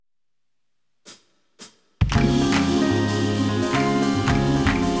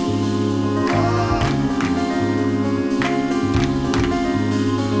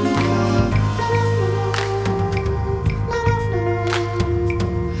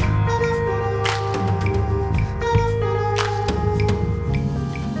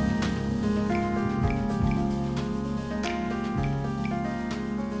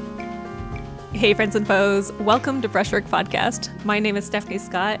Hey friends and foes, welcome to Brushwork Podcast. My name is Stephanie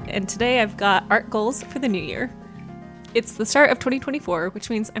Scott, and today I've got art goals for the new year. It's the start of 2024, which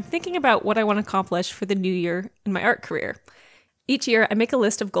means I'm thinking about what I want to accomplish for the new year in my art career. Each year, I make a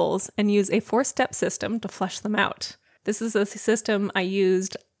list of goals and use a 4-step system to flesh them out. This is a system I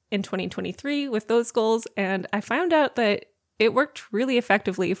used in 2023 with those goals, and I found out that it worked really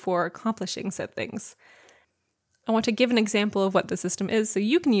effectively for accomplishing said things. I want to give an example of what the system is so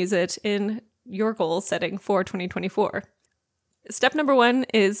you can use it in your goal setting for 2024. Step number 1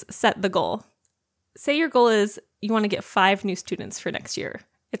 is set the goal. Say your goal is you want to get 5 new students for next year.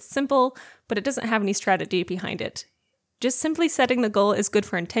 It's simple, but it doesn't have any strategy behind it. Just simply setting the goal is good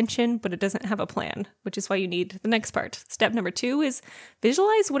for intention, but it doesn't have a plan, which is why you need the next part. Step number 2 is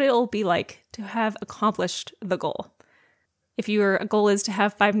visualize what it'll be like to have accomplished the goal. If your goal is to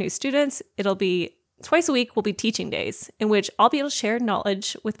have 5 new students, it'll be twice a week will be teaching days, in which I'll be able to share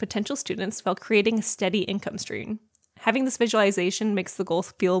knowledge with potential students while creating a steady income stream. Having this visualization makes the goal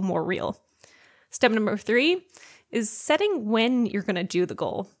feel more real. Step number 3 is setting when you're going to do the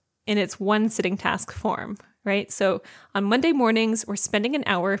goal in its one sitting task form, right? So on Monday mornings, we're spending an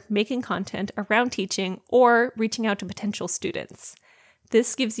hour making content around teaching or reaching out to potential students.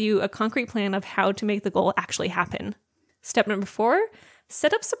 This gives you a concrete plan of how to make the goal actually happen. Step number 4,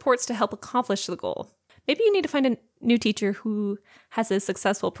 set up supports to help accomplish the goal. Maybe you need to find a new teacher who has a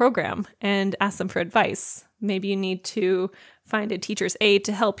successful program and ask them for advice. Maybe you need to find a teacher's aide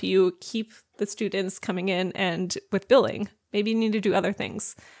to help you keep the students coming in and with billing. Maybe you need to do other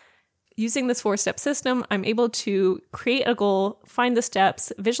things. Using this 4-step system, I'm able to create a goal, find the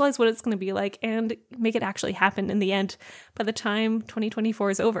steps, visualize what it's going to be like, and make it actually happen in the end by the time 2024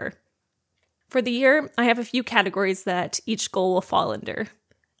 is over. For the year, I have a few categories that each goal will fall under.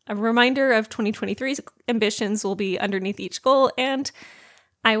 A reminder of 2023's ambitions will be underneath each goal, and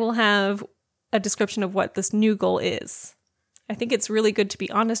I will have a description of what this new goal is. I think it's really good to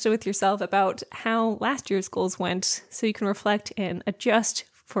be honest with yourself about how last year's goals went so you can reflect and adjust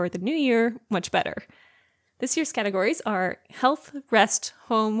for the new year much better. This year's categories are health, rest,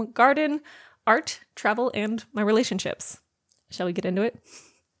 home, garden, art, travel, and my relationships. Shall we get into it?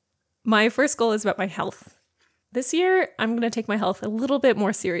 My first goal is about my health. This year, I'm going to take my health a little bit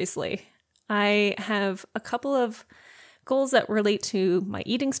more seriously. I have a couple of goals that relate to my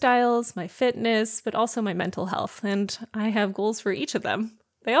eating styles, my fitness, but also my mental health, and I have goals for each of them.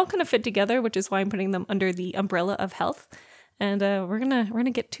 They all kind of fit together, which is why I'm putting them under the umbrella of health, and we're gonna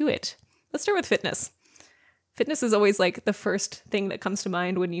get to it. Let's start with fitness. Fitness is always like the first thing that comes to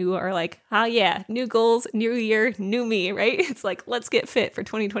mind when you are like, ah yeah, new goals, new year, new me, right? It's like, let's get fit for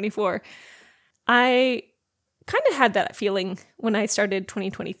 2024. I kind of had that feeling when I started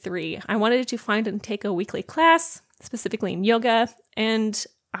 2023. I wanted to find and take a weekly class, specifically in yoga, and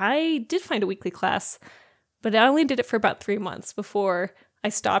I did find a weekly class, but I only did it for about 3 months before I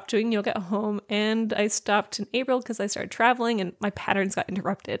stopped doing yoga at home, and I stopped in April because I started traveling and my patterns got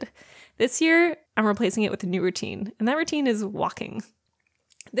interrupted. This year, I'm replacing it with a new routine, and that routine is walking.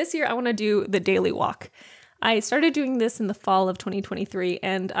 This year, I want to do the daily walk. I started doing this in the fall of 2023,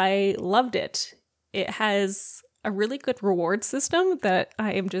 and I loved it. It has a really good reward system that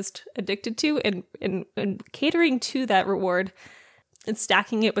I am just addicted to, and catering to that reward and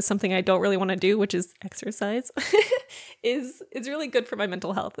stacking it with something I don't really want to do, which is exercise, is really good for my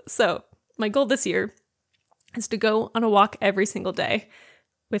mental health. So my goal this year is to go on a walk every single day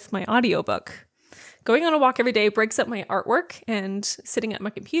with my audiobook. Going on a walk every day breaks up my artwork, and sitting at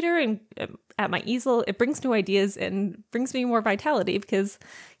my computer and at my easel, it brings new ideas and brings me more vitality because,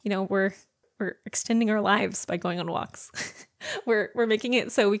 you know, we're extending our lives by going on walks. We're making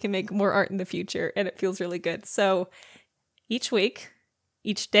it so we can make more art in the future, and it feels really good. So each week,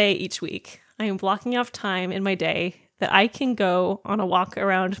 I am blocking off time in my day that I can go on a walk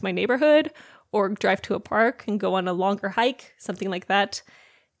around my neighborhood or drive to a park and go on a longer hike, something like that.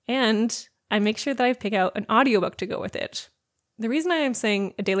 And I make sure that I pick out an audiobook to go with it. The reason I am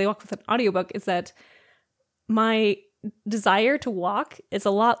saying a daily walk with an audiobook is that my desire to walk is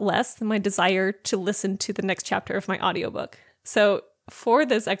a lot less than my desire to listen to the next chapter of my audiobook. So for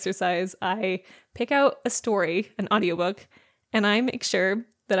this exercise, I pick out a story, an audiobook, and I make sure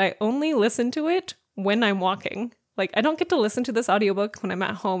that I only listen to it when I'm walking. Like, I don't get to listen to this audiobook when I'm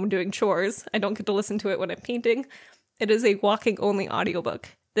at home doing chores. I don't get to listen to it when I'm painting. It is a walking-only audiobook.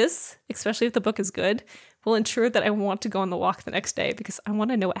 This, especially if the book is good, will ensure that I want to go on the walk the next day because I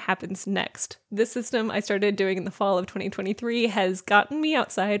want to know what happens next. This system I started doing in the fall of 2023 has gotten me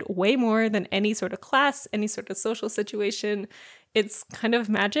outside way more than any sort of class, any sort of social situation. It's kind of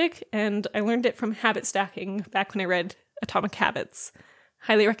magic, and I learned it from habit stacking back when I read Atomic Habits.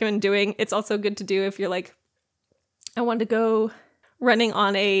 highly recommend doing. It's also good to do if you're like, I want to go running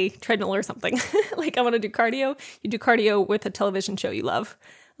on a treadmill or something. Like I want to do cardio. You do cardio with a television show you love.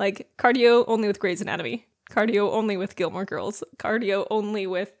 Like cardio only with Grey's Anatomy. Cardio only with Gilmore Girls. Cardio only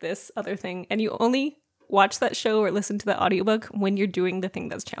with this other thing. And you only watch that show or listen to the audiobook when you're doing the thing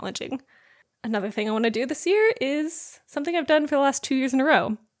that's challenging. Another thing I want to do this year is something I've done for the last 2 years in a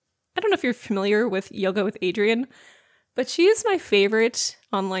row. I don't know if you're familiar with Yoga with Adriene, but she is my favorite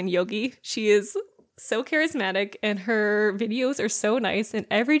online yogi. She is so charismatic and her videos are so nice. And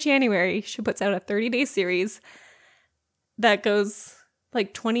every January, she puts out a 30-day series that goes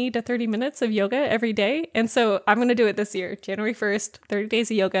like 20 to 30 minutes of yoga every day. And so I'm going to do it this year, January 1st, 30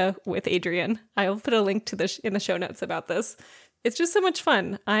 days of yoga with Adriene. I'll put a link to in the show notes about this. It's just so much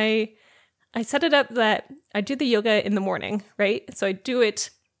fun. I set it up that I do the yoga in the morning, right? So I do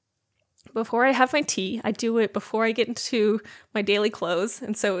it before I have my tea. I do it before I get into my daily clothes.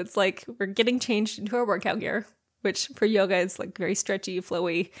 And so it's like we're getting changed into our workout gear, which for yoga is like very stretchy,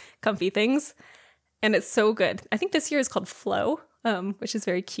 flowy, comfy things. And it's so good. I think this year is called Flow, which is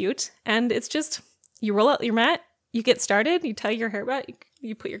very cute. And it's just, you roll out your mat, you get started, you tie your hair back,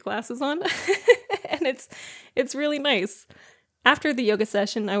 you put your glasses on, and it's really nice. After the yoga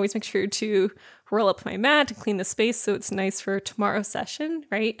session, I always make sure to roll up my mat and clean the space so it's nice for tomorrow's session,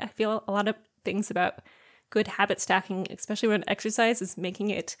 right? I feel a lot of things about good habit stacking, especially when exercise, is making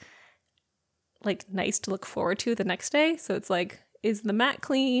it like nice to look forward to the next day. So it's like, is the mat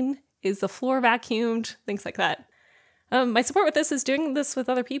clean? Is the floor vacuumed? Things like that. My support with this is doing this with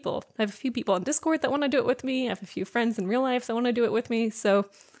other people. I have a few people on Discord that want to do it with me. I have a few friends in real life that want to do it with me. So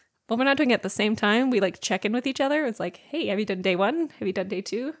when we're not doing it at the same time, we like check in with each other. It's like, hey, have you done day 1? Have you done day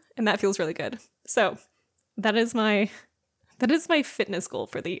 2? And that feels really good. So that is my fitness goal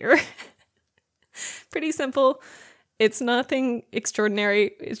for the year. Pretty simple. It's nothing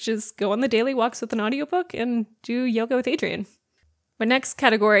extraordinary. It's just go on the daily walks with an audiobook and do yoga with Adriene. My next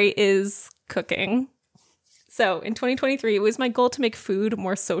category is cooking. So in 2023, it was my goal to make food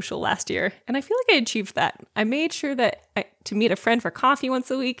more social last year, and I feel like I achieved that. I made sure to meet a friend for coffee once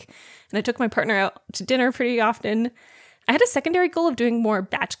a week, and I took my partner out to dinner pretty often. I had a secondary goal of doing more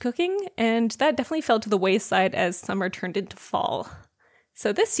batch cooking, and that definitely fell to the wayside as summer turned into fall.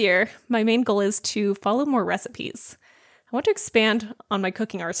 So this year, my main goal is to follow more recipes. I want to expand on my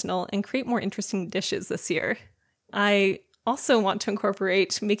cooking arsenal and create more interesting dishes this year. I also want to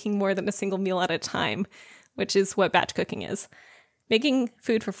incorporate making more than a single meal at a time, which is what batch cooking is. Making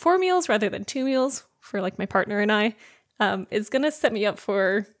food for 4 meals rather than 2 meals for like my partner and I is going to set me up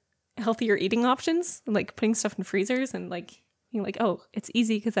for healthier eating options, like putting stuff in freezers and like being like, oh, it's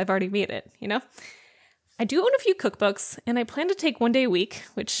easy because I've already made it, you know? I do own a few cookbooks, and I plan to take 1 day a week,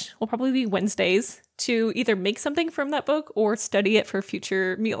 which will probably be Wednesdays, to either make something from that book or study it for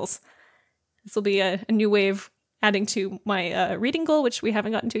future meals. This will be a new way of adding to my reading goal, which we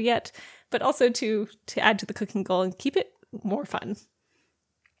haven't gotten to yet, but also to add to the cooking goal and keep it more fun.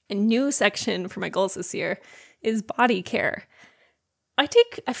 A new section for my goals this year is body care. I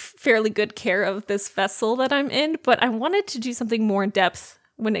take a fairly good care of this vessel that I'm in, but I wanted to do something more in depth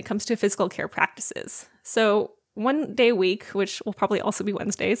when it comes to physical care practices. So 1 day a week, which will probably also be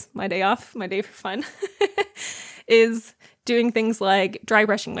Wednesdays, my day off, my day for fun, is doing things like dry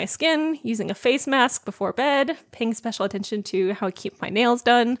brushing my skin, using a face mask before bed, paying special attention to how I keep my nails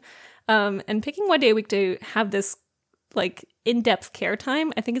done, and picking 1 day a week to have this like in-depth care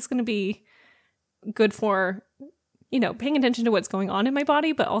time. I think it's going to be good for, paying attention to what's going on in my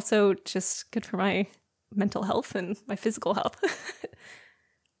body, but also just good for my mental health and my physical health.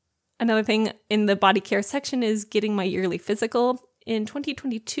 Another thing in the body care section is getting my yearly physical. In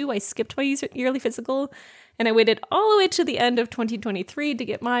 2022, I skipped my yearly physical, and I waited all the way to the end of 2023 to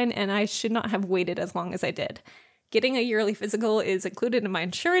get mine, and I should not have waited as long as I did. Getting a yearly physical is included in my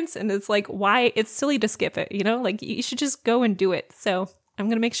insurance, and it's like, why? It's silly to skip it, Like, you should just go and do it. So I'm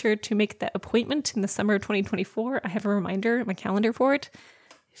going to make sure to make that appointment in the summer of 2024. I have a reminder in my calendar for it.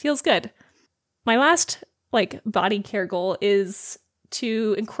 It feels good. My last, body care goal is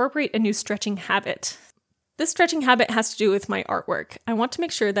to incorporate a new stretching habit. This stretching habit has to do with my artwork. I want to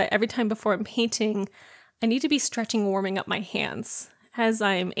make sure that every time before I'm painting, I need to be stretching, warming up my hands. As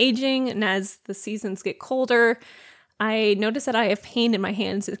I'm aging and as the seasons get colder, I notice that I have pain in my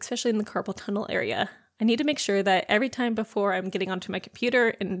hands, especially in the carpal tunnel area. I need to make sure that every time before I'm getting onto my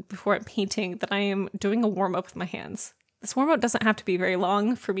computer and before I'm painting that I am doing a warm-up with my hands. This warm-up doesn't have to be very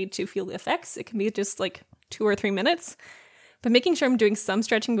long for me to feel the effects. It can be just 2 or 3 minutes. But making sure I'm doing some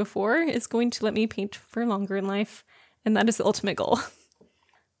stretching before is going to let me paint for longer in life, and that is the ultimate goal.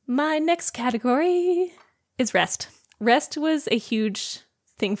 My next category is rest. Rest was a huge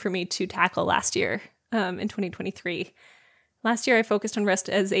thing for me to tackle last year in 2023. Last year, I focused on rest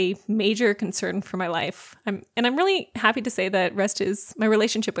as a major concern for my life. I'm really happy to say that my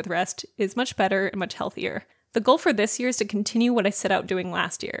relationship with rest is much better and much healthier. The goal for this year is to continue what I set out doing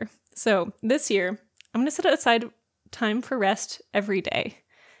last year. So this year, I'm going to set aside time for rest every day.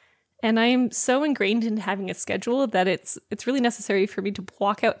 And I am so ingrained into having a schedule that it's really necessary for me to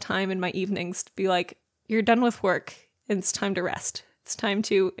block out time in my evenings to be like, you're done with work and it's time to rest. It's time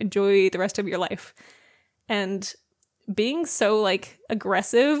to enjoy the rest of your life. And being so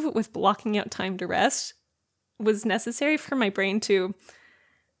aggressive with blocking out time to rest was necessary for my brain to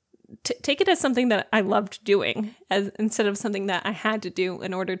take it as something that I loved doing, as instead of something that I had to do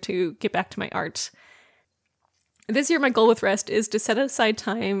in order to get back to my art. This year, my goal with rest is to set aside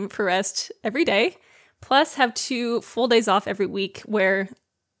time for rest every day, plus have 2 full days off every week where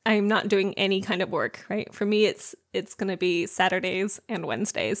I'm not doing any kind of work, right? For me, it's going to be Saturdays and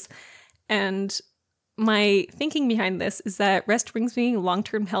Wednesdays. And my thinking behind this is that rest brings me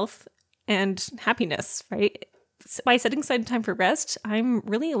long-term health and happiness, right? By setting aside time for rest, I'm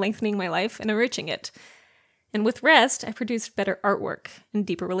really lengthening my life and enriching it. And with rest, I produce better artwork and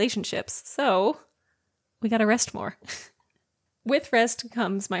deeper relationships. So we gotta rest more. With rest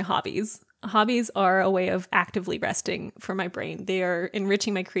comes my hobbies. Hobbies are a way of actively resting for my brain. They are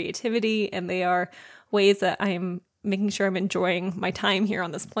enriching my creativity, and they are ways that I am making sure I'm enjoying my time here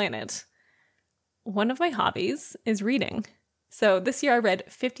on this planet. One of my hobbies is reading. So this year I read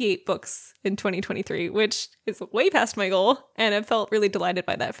 58 books in 2023, which is way past my goal, and I felt really delighted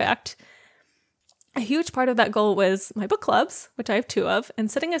by that fact. A huge part of that goal was my book clubs, which I have 2 of, and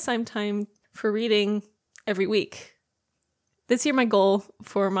setting aside time for reading every week. This year my goal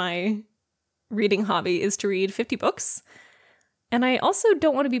for my reading hobby is to read 50 books. And I also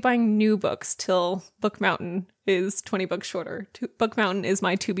don't want to be buying new books till Book Mountain is 20 books shorter. Book Mountain is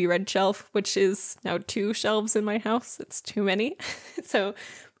my to-be-read shelf, which is now 2 shelves in my house. It's too many. So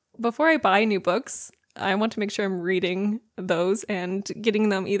before I buy new books, I want to make sure I'm reading those and getting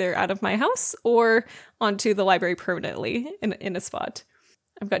them either out of my house or onto the library permanently in a spot.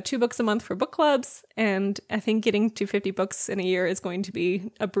 I've got 2 books a month for book clubs, and I think getting to 50 books in a year is going to be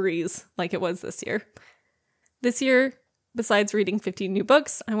a breeze like it was this year. This year, besides reading 50 new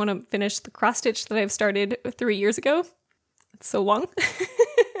books, I want to finish the cross stitch that I've started 3 years ago. It's so long.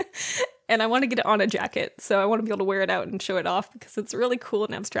 And I want to get it on a jacket, so I want to be able to wear it out and show it off because it's really cool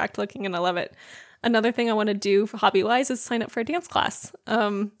and abstract looking, and I love it. Another thing I want to do for hobby-wise is sign up for a dance class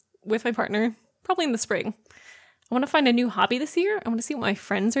with my partner, probably in the spring. I want to find a new hobby this year. I want to see what my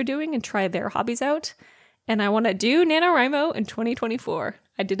friends are doing and try their hobbies out. And I want to do NaNoWriMo in 2024.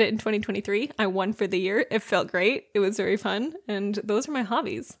 I did it in 2023. I won for the year. It felt great. It was very fun. And those are my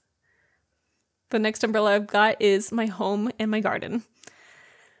hobbies. The next umbrella I've got is my home and my garden.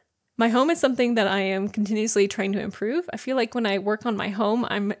 My home is something that I am continuously trying to improve. I feel like when I work on my home,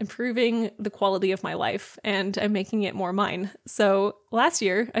 I'm improving the quality of my life and I'm making it more mine. So last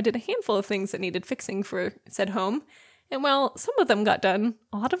year, I did a handful of things that needed fixing for said home. And while some of them got done,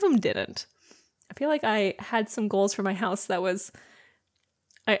 a lot of them didn't. I feel like I had some goals for my house that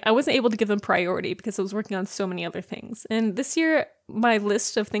I wasn't able to give them priority because I was working on so many other things. And this year, my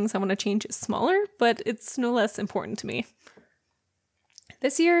list of things I want to change is smaller, but it's no less important to me.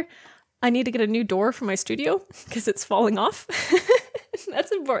 This year, I need to get a new door for my studio because it's falling off.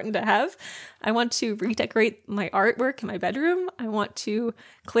 That's important to have. I want to redecorate my artwork in my bedroom. I want to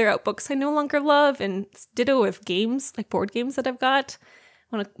clear out books I no longer love and ditto with games, like board games that I've got.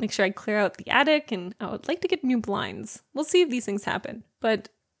 I want to make sure I clear out the attic, and I would like to get new blinds. We'll see if these things happen. But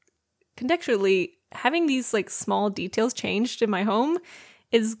contextually, having these small details changed in my home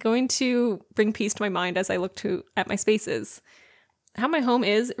is going to bring peace to my mind as I look at my spaces. How my home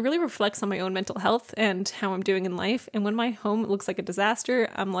is, it really reflects on my own mental health and how I'm doing in life. And when my home looks like a disaster,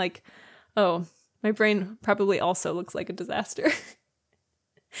 I'm like, oh, my brain probably also looks like a disaster.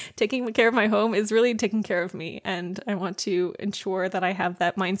 Taking care of my home is really taking care of me. And I want to ensure that I have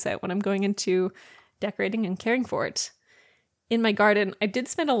that mindset when I'm going into decorating and caring for it. In my garden, I did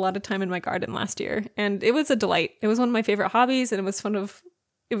spend a lot of time in my garden last year, and it was a delight. It was one of my favorite hobbies, and it was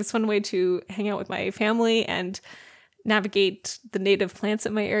fun way to hang out with my family and navigate the native plants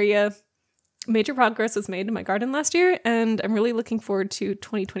in my area. Major progress was made in my garden last year, and I'm really looking forward to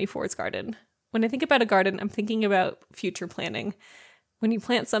 2024's garden. When I think about a garden, I'm thinking about future planning. When you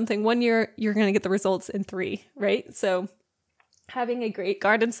plant something 1 year, you're going to get the results in 3, right? So having a great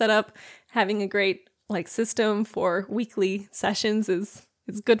garden setup, having a great system for weekly sessions is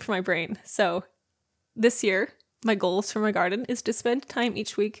good for my brain. So this year, my goals for my garden is to spend time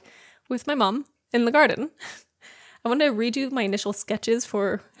each week with my mom in the garden. I want to redo my initial sketches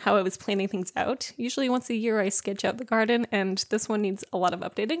for how I was planning things out. Usually once a year I sketch out the garden, and this one needs a lot of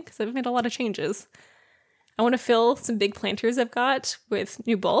updating because I've made a lot of changes. I want to fill some big planters I've got with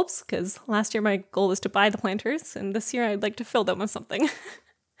new bulbs because last year my goal was to buy the planters, and this year I'd like to fill them with something.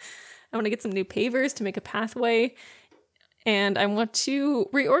 I want to get some new pavers to make a pathway, and I want to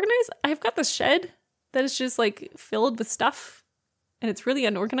reorganize. I've got this shed that is just like filled with stuff, and it's really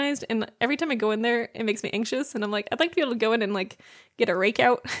unorganized, and every time I go in there, it makes me anxious, and I'm like, I'd like to be able to go in and like get a rake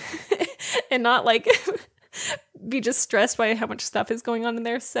out and not like be just stressed by how much stuff is going on in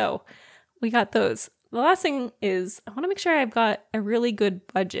there. So we got those. The last thing is I want to make sure I've got a really good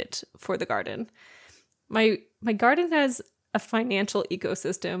budget for the garden. My garden has a financial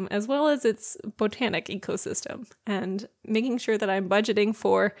ecosystem as well as its botanic ecosystem, and making sure that I'm budgeting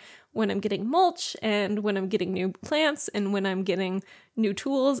for when I'm getting mulch and when I'm getting new plants and when I'm getting new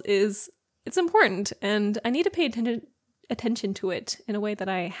tools it's important, and I need to pay attention to it in a way that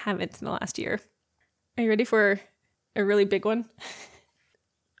I haven't in the last year. Are you ready for a really big one?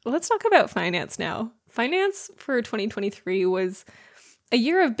 Let's talk about finance now. Finance for 2023 was a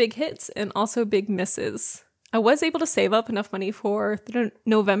year of big hits and also big misses. I was able to save up enough money for the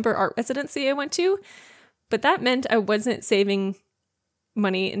November art residency I went to, but that meant I wasn't saving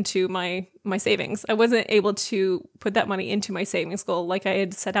money into my savings. I wasn't able to put that money into my savings goal like I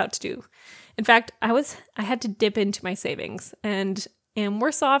had set out to do. In fact, I had to dip into my savings and am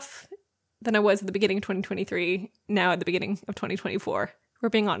worse off than I was at the beginning of 2023, now at the beginning of 2024. We're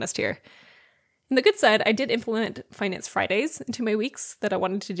being honest here. On the good side, I did implement Finance Fridays into my weeks that I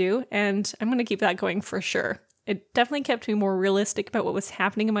wanted to do, and I'm going to keep that going for sure. It definitely kept me more realistic about what was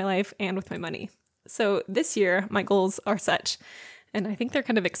happening in my life and with my money. So this year, my goals are such, and I think they're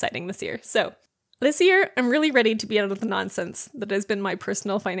kind of exciting this year. So this year, I'm really ready to be out of the nonsense that has been my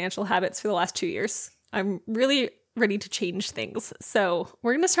personal financial habits for the last 2 years. I'm really ready to change things. So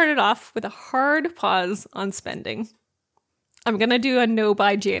we're going to start it off with a hard pause on spending. I'm going to do a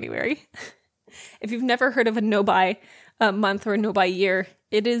no-buy January. If you've never heard of a no-buy month or a no-buy year,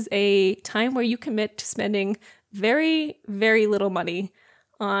 it is a time where you commit to spending very, very little money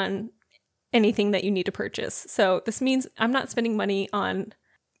on anything that you need to purchase. So this means I'm not spending money on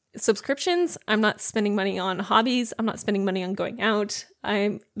subscriptions. I'm not spending money on hobbies. I'm not spending money on going out.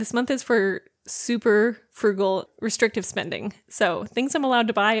 This month is for super frugal, restrictive spending. So things I'm allowed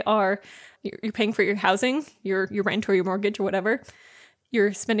to buy are you're paying for your housing, your rent or your mortgage or whatever.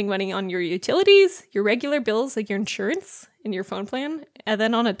 You're spending money on your utilities, your regular bills like your insurance and your phone plan, and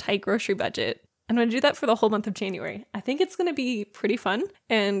then on a tight grocery budget. I'm going to do that for the whole month of January. I think it's going to be pretty fun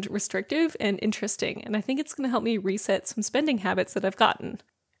and restrictive and interesting, and I think it's going to help me reset some spending habits that I've gotten.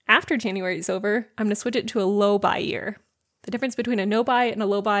 After January is over, I'm going to switch it to a low-buy year. The difference between a no-buy and a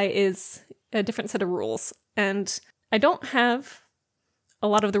low-buy is a different set of rules, and I don't have a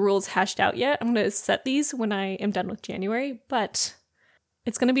lot of the rules hashed out yet. I'm going to set these when I am done with January, but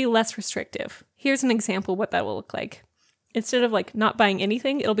it's going to be less restrictive. Here's an example of what that will look like. Instead of like not buying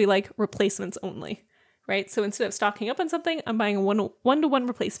anything, it'll be like replacements only, right? So instead of stocking up on something, I'm buying a one-to-one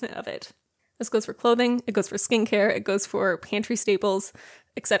replacement of it. This goes for clothing, it goes for skincare, it goes for pantry staples,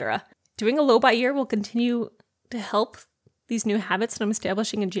 etc. Doing a low-buy year will continue to help these new habits that I'm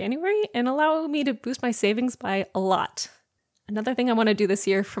establishing in January and allow me to boost my savings by a lot. Another thing I want to do this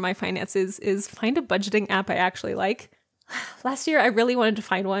year for my finances is find a budgeting app I actually like. Last year, I really wanted to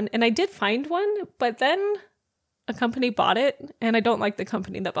find one, and I did find one, but then a company bought it, and I don't like the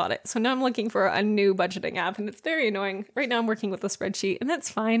company that bought it. So now I'm looking for a new budgeting app, and it's very annoying. Right now I'm working with a spreadsheet, and that's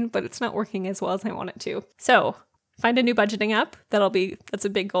fine, but it's not working as well as I want it to. So find a new budgeting app. That's a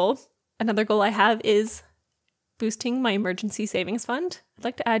big goal. Another goal I have is boosting my emergency savings fund. I'd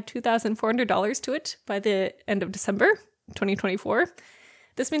like to add $2,400 to it by the end of December 2024.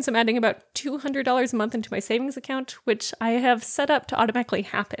 This means I'm adding about $200 a month into my savings account, which I have set up to automatically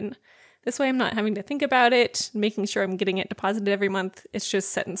happen. This way I'm not having to think about it, making sure I'm getting it deposited every month. It's just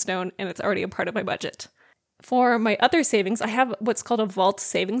set in stone and it's already a part of my budget. For my other savings, I have what's called a vault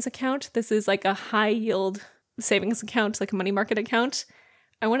savings account. This is like a high yield savings account, like a money market account.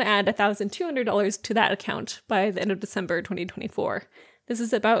 I want to add $1,200 to that account by the end of December 2024. This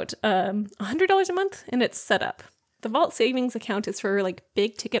is about $100 a month and it's set up. The vault savings account is for like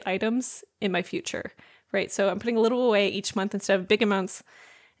big ticket items in my future, right? So I'm putting a little away each month instead of big amounts.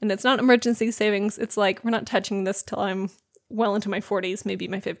 And it's not emergency savings. It's like, we're not touching this till I'm well into my 40s, maybe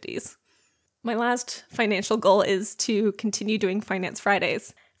my 50s. My last financial goal is to continue doing Finance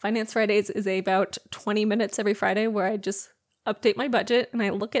Fridays. Finance Fridays is about 20 minutes every Friday where I just update my budget and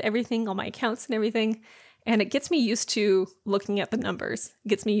I look at everything, all my accounts and everything, And it gets me used to looking at the numbers. It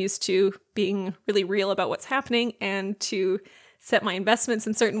gets me used to being really real about what's happening and to set my investments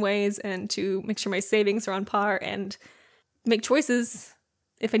in certain ways and to make sure my savings are on par and make choices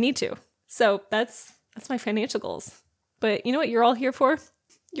if I need to. So that's my financial goals. But you know what you're all here for?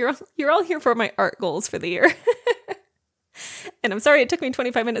 You're all here for my art goals for the year. And I'm sorry it took me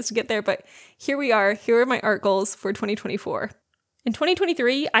 25 minutes to get there, but here we are. Here are my art goals for 2024. In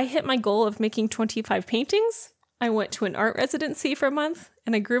 2023, I hit my goal of making 25 paintings. I went to an art residency for a month,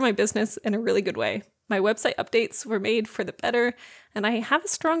 and I grew my business in a really good way. My website updates were made for the better, and I have a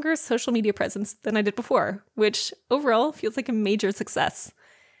stronger social media presence than I did before, which overall feels like a major success.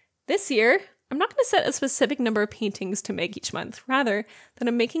 This year, I'm not going to set a specific number of paintings to make each month, rather than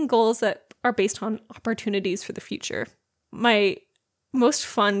I'm making goals that are based on opportunities for the future. My most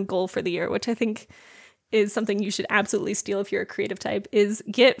fun goal for the year, which I think is something you should absolutely steal if you're a creative type, is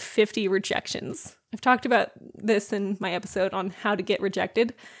get 50 rejections. I've talked about this in my episode on how to get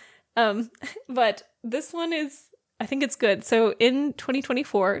rejected, but this one I think it's good. So in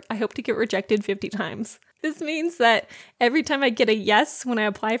 2024, I hope to get rejected 50 times. This means that every time I get a yes when I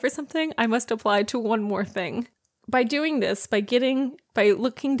apply for something, I must apply to one more thing. By doing this, by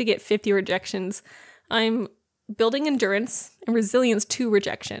looking to get 50 rejections, I'm building endurance and resilience to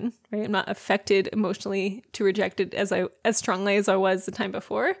rejection, right? I'm not affected emotionally to rejected as strongly as I was the time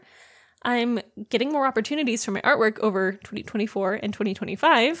before. I'm getting more opportunities for my artwork over 2024 and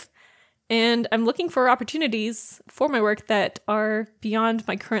 2025, and I'm looking for opportunities for my work that are beyond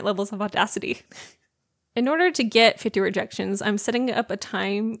my current levels of audacity. In order to get 50 rejections, I'm setting up a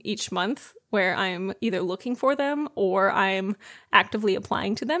time each month where I'm either looking for them or I'm actively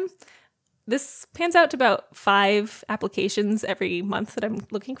applying to them. This pans out to about 5 applications every month that I'm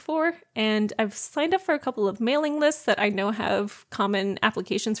looking for, and I've signed up for a couple of mailing lists that I know have common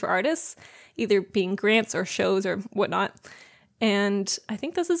applications for artists, either being grants or shows or whatnot. And I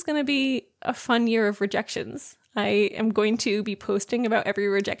think this is going to be a fun year of rejections. I am going to be posting about every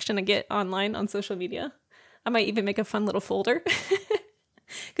rejection I get online on social media. I might even make a fun little folder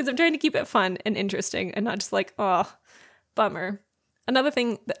because I'm trying to keep it fun and interesting and not just like, oh, bummer. Another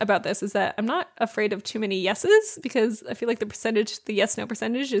thing about this is that I'm not afraid of too many yeses because I feel like the yes-no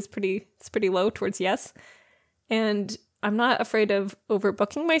percentage is pretty low towards yes. And I'm not afraid of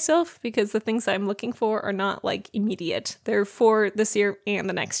overbooking myself because the things I'm looking for are not like immediate. They're for this year and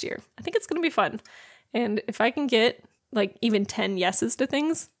the next year. I think it's going to be fun. And if I can get like even 10 yeses to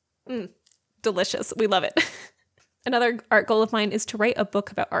things, delicious. We love it. Another art goal of mine is to write a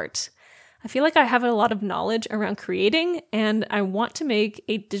book about art. I feel like I have a lot of knowledge around creating, and I want to make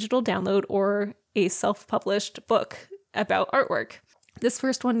a digital download or a self-published book about artwork. This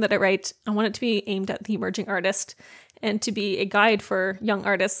first one that I write, I want it to be aimed at the emerging artist and to be a guide for young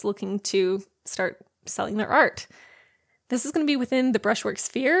artists looking to start selling their art. This is going to be within the brushwork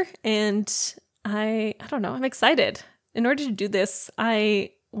sphere, and I don't know, I'm excited. In order to do this,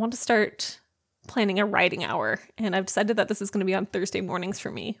 I want to start planning a writing hour, and I've decided that this is going to be on Thursday mornings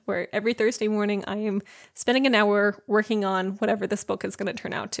for me, where every Thursday morning I am spending an hour working on whatever this book is going to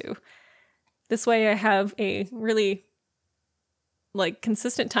turn out to. This way I have a really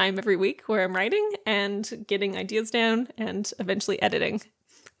consistent time every week where I'm writing and getting ideas down and eventually editing.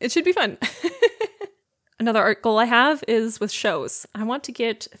 It should be fun. Another art goal I have is with shows. I want to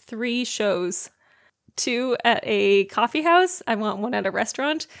get 3 shows. 2 at a coffee house. I want 1 at a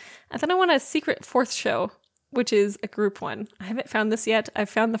restaurant. And then I want a secret 4th show, which is a group one. I haven't found this yet. I've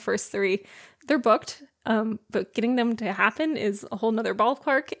found the first 3. They're booked, but getting them to happen is a whole nother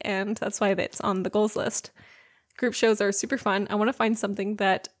ballpark, and that's why it's on the goals list. Group shows are super fun. I want to find something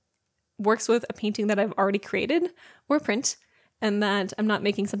that works with a painting that I've already created or print, and that I'm not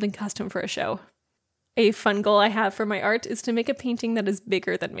making something custom for a show. A fun goal I have for my art is to make a painting that is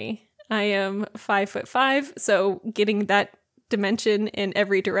bigger than me. I am 5'5", so getting that dimension in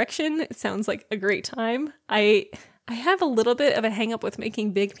every direction sounds like a great time. I have a little bit of a hang up with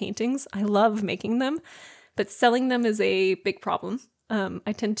making big paintings. I love making them, but selling them is a big problem.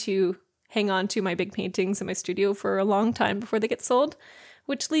 I tend to hang on to my big paintings in my studio for a long time before they get sold,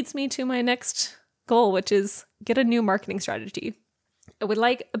 which leads me to my next goal, which is get a new marketing strategy. I would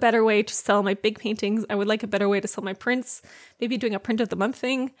like a better way to sell my big paintings. I would like a better way to sell my prints, maybe doing a print of the month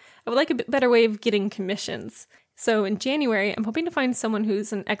thing. I would like a better way of getting commissions. So in January, I'm hoping to find someone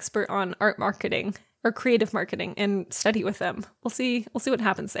who's an expert on art marketing or creative marketing and study with them. We'll see what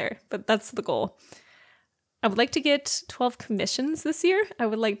happens there, but that's the goal. I would like to get 12 commissions this year. I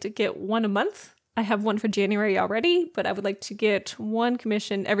would like to get 1 a month. I have 1 for January already, but I would like to get 1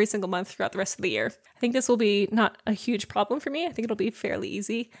 commission every single month throughout the rest of the year. I think this will be not a huge problem for me. I think it'll be fairly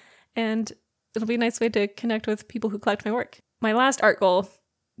easy. And it'll be a nice way to connect with people who collect my work. My last art goal,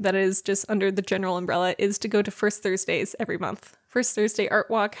 that is just under the general umbrella, is to go to First Thursdays every month. First Thursday Art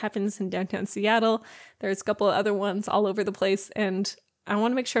Walk happens in downtown Seattle. There's a couple of other ones all over the place, and I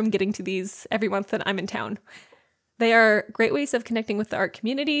want to make sure I'm getting to these every month that I'm in town. They are great ways of connecting with the art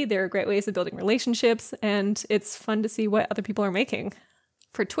community. They're great ways of building relationships, and it's fun to see what other people are making.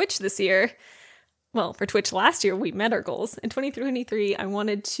 For Twitch this year, for Twitch last year, we met our goals. In 2023, I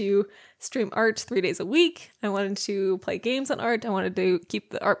wanted to stream art 3 days a week. I wanted to play games on art. I wanted to keep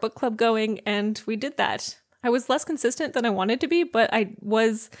the art book club going, and we did that. I was less consistent than I wanted to be, but I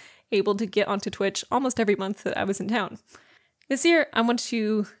was able to get onto Twitch almost every month that I was in town. This year, I want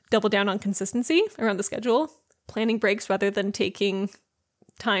to double down on consistency around the schedule, planning breaks rather than taking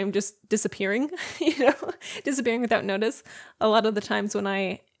time just disappearing, disappearing without notice. A lot of the times when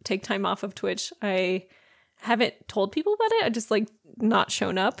I take time off of Twitch, I haven't told people about it. I just not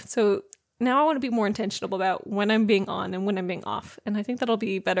shown up. So now I want to be more intentional about when I'm being on and when I'm being off. And I think that'll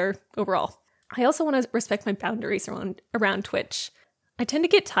be better overall. I also want to respect my boundaries around Twitch. I tend to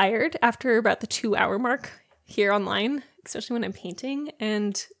get tired after about the 2-hour mark here online, especially when I'm painting.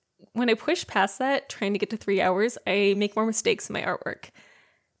 And when I push past that, trying to get to 3 hours, I make more mistakes in my artwork.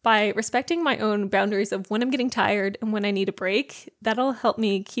 By respecting my own boundaries of when I'm getting tired and when I need a break, that'll help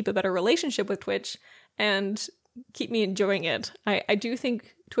me keep a better relationship with Twitch and keep me enjoying it. I do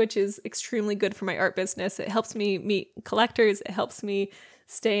think Twitch is extremely good for my art business. It helps me meet collectors. It helps me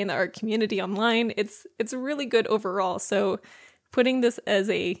stay in the art community online. It's really good overall. So putting this as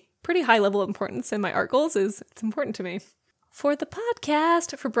a pretty high level of importance in my art goals it's important to me. For the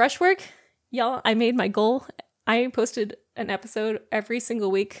podcast, for Brushwork, y'all, I made my goal. I posted an episode every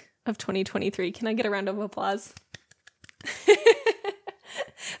single week of 2023. Can I get a round of applause?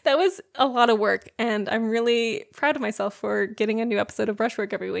 That was a lot of work, and I'm really proud of myself for getting a new episode of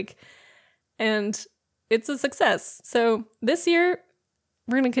Brushwork every week. And it's a success. So this year,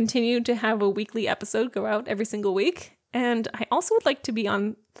 we're going to continue to have a weekly episode go out every single week. And I also would like to be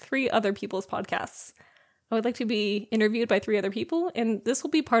on 3 other people's podcasts. I would like to be interviewed by 3 other people, and this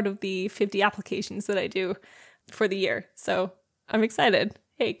will be part of the 50 applications that I do for the year. So I'm excited.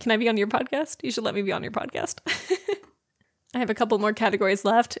 Hey, can I be on your podcast? You should let me be on your podcast. I have a couple more categories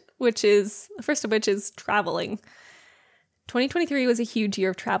left, the first of which is traveling. 2023 was a huge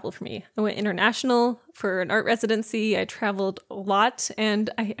year of travel for me. I went international for an art residency. I traveled a lot, and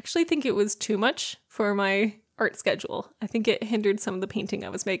I actually think it was too much for my art schedule. I think it hindered some of the painting I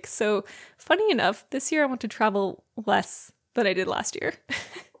was making. So funny enough, this year I want to travel less than I did last year.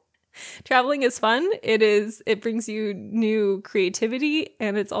 Traveling is fun. It brings you new creativity,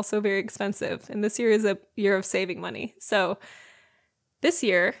 and it's also very expensive. And this year is a year of saving money. So this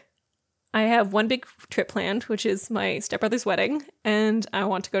year I have one big trip planned, which is my stepbrother's wedding, and I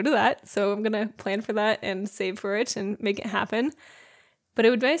want to go to that. So I'm going to plan for that and save for it and make it happen. But it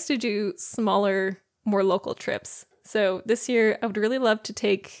would be nice to do smaller, more local trips. So this year I would really love to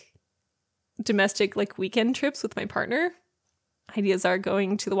take domestic weekend trips with my partner. Ideas are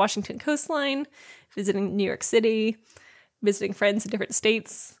going to the Washington coastline, visiting New York City, visiting friends in different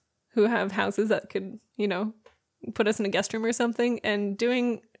states who have houses that could, put us in a guest room or something, and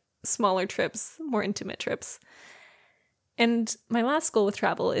doing smaller trips, more intimate trips. And my last goal with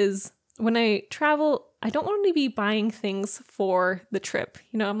travel is when I travel, I don't want to be buying things for the trip.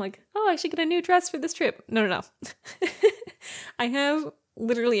 I'm like, oh, I should get a new dress for this trip. No. I have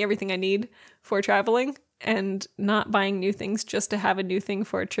literally everything I need for traveling. And not buying new things just to have a new thing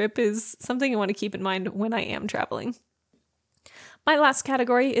for a trip is something I want to keep in mind when I am traveling. My last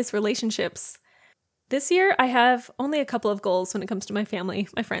category is relationships. This year, I have only a couple of goals when it comes to my family,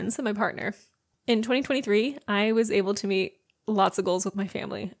 my friends, and my partner. In 2023, I was able to meet lots of goals with my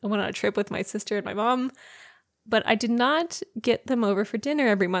family. I went on a trip with my sister and my mom, but I did not get them over for dinner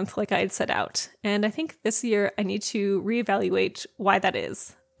every month like I had set out. And I think this year I need to reevaluate why that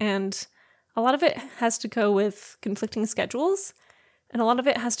is. And a lot of it has to go with conflicting schedules, and a lot of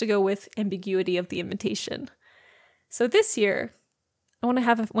it has to go with ambiguity of the invitation. So this year, I want to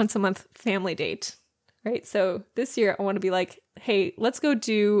have a once-a-month family date, right? So this year, I want to be like, hey, let's go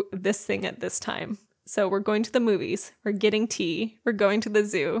do this thing at this time. So we're going to the movies, we're getting tea, we're going to the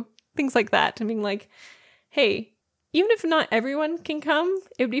zoo, things like that. And being like, hey, even if not everyone can come,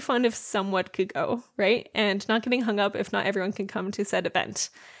 it would be fun if someone could go, right? And not getting hung up if not everyone can come to said event.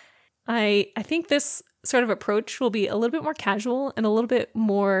 I think this sort of approach will be a little bit more casual and a little bit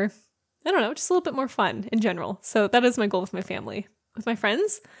more, just a little bit more fun in general. So that is my goal with my family. With my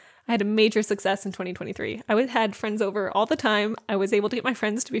friends, I had a major success in 2023. I had friends over all the time. I was able to get my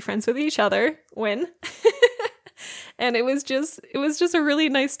friends to be friends with each other. Win. And it was just a really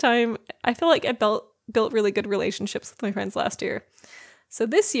nice time. I feel like I built really good relationships with my friends last year. So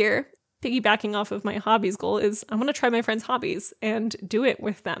this year, piggybacking off of my hobbies goal, is I'm going to try my friends' hobbies and do it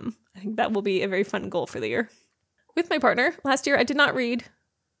with them. I think that will be a very fun goal for the year. With my partner, last year I did not read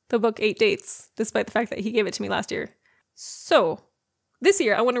the book 8 Dates, despite the fact that he gave it to me last year. So this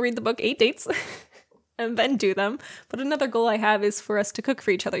year I want to read the book 8 Dates and then do them. But another goal I have is for us to cook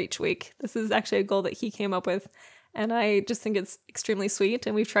for each other each week. This is actually a goal that he came up with, and I just think it's extremely sweet,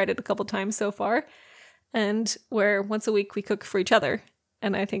 and we've tried it a couple times so far, and where once a week we cook for each other,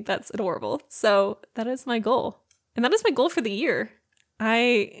 and I think that's adorable. So that is my goal. And that is my goal for the year.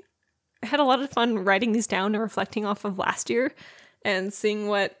 I had a lot of fun writing these down and reflecting off of last year and seeing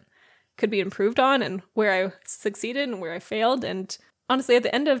what could be improved on and where I succeeded and where I failed. And honestly, at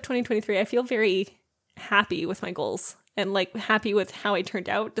the end of 2023, I feel very happy with my goals and like happy with how I turned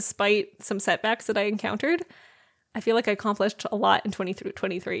out despite some setbacks that I encountered. I feel like I accomplished a lot in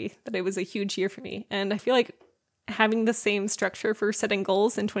 2023, that it was a huge year for me. And I feel like having the same structure for setting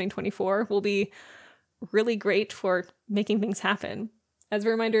goals in 2024 will be really great for making things happen. As a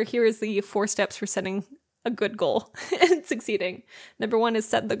reminder, here is the 4 steps for setting a good goal and succeeding. Number 1 is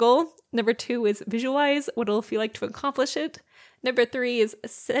set the goal. Number 2 is visualize what it'll feel like to accomplish it. Number 3 is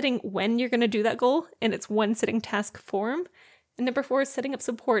setting when you're going to do that goal in its one sitting task form. And number 4 is setting up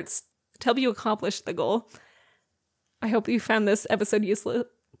supports to help you accomplish the goal. I hope you found this episode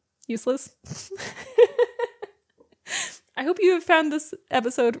useless. I hope you have found this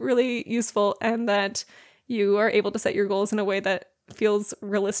episode really useful and that you are able to set your goals in a way that feels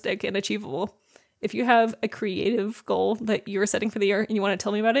realistic and achievable. If you have a creative goal that you're setting for the year and you want to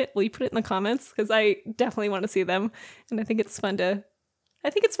tell me about it, will you put it in the comments? Because I definitely want to see them. And I think it's fun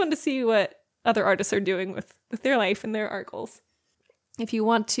to see what other artists are doing with their life and their art goals. If you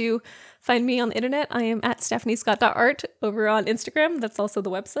want to find me on the internet, I am at stephaniescott.art over on Instagram. That's also the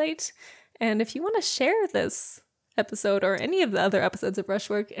website. And if you want to share this episode or any of the other episodes of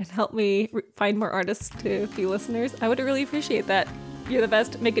Brushwork and help me find more artists to be listeners, I would really appreciate that. You're the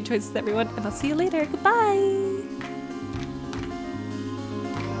best. Make good choices, everyone, and I'll see you later. Goodbye.